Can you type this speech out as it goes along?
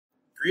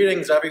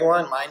Greetings,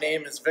 everyone. My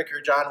name is Vicar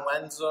John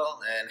Wenzel,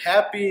 and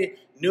Happy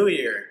New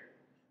Year.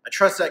 I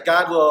trust that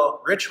God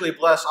will richly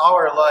bless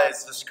our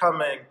lives this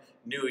coming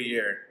New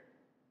Year.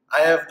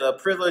 I have the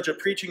privilege of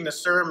preaching the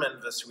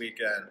sermon this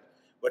weekend,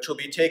 which will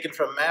be taken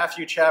from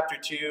Matthew chapter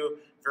 2,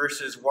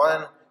 verses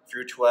 1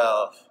 through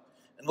 12.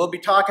 And we'll be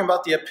talking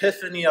about the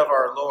Epiphany of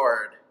our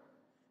Lord.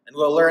 And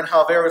we'll learn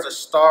how there was a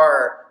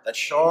star that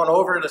shone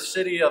over the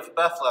city of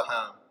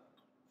Bethlehem,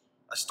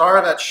 a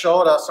star that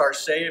showed us our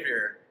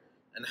Savior,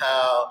 and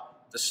how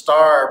the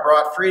star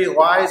brought 3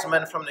 wise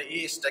men from the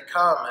east to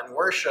come and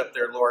worship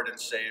their Lord and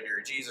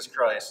Savior, Jesus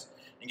Christ,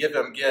 and give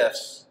him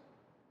gifts.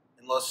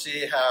 And we'll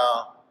see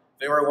how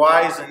they were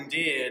wise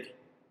indeed,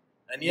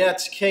 and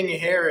yet King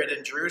Herod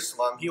in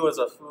Jerusalem, he was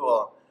a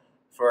fool,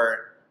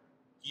 for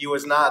he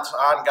was not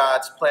on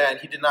God's plan.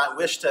 He did not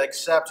wish to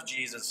accept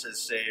Jesus as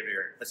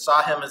Savior, but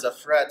saw him as a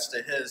threat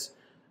to his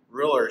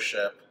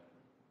rulership.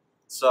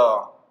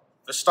 So,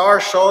 the star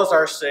shows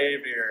our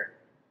Savior,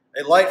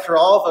 a light for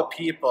all the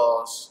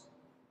peoples,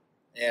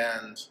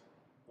 and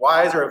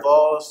wise are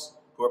those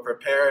who are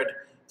prepared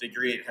to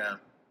greet him.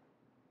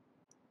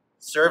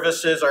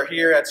 Services are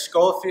here at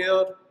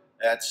Schofield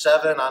at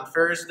 7 on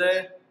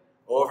Thursday,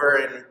 over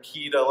in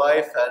Key to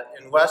Life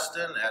in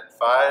Weston at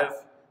 5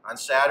 on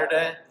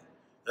Saturday,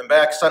 then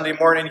back Sunday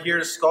morning here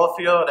to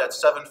Schofield at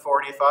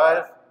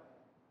 7:45,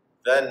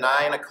 then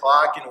 9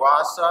 o'clock in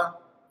Wausau,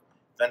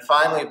 then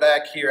finally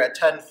back here at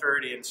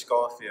 10:30 in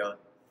Schofield.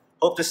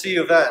 Hope to see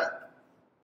you then.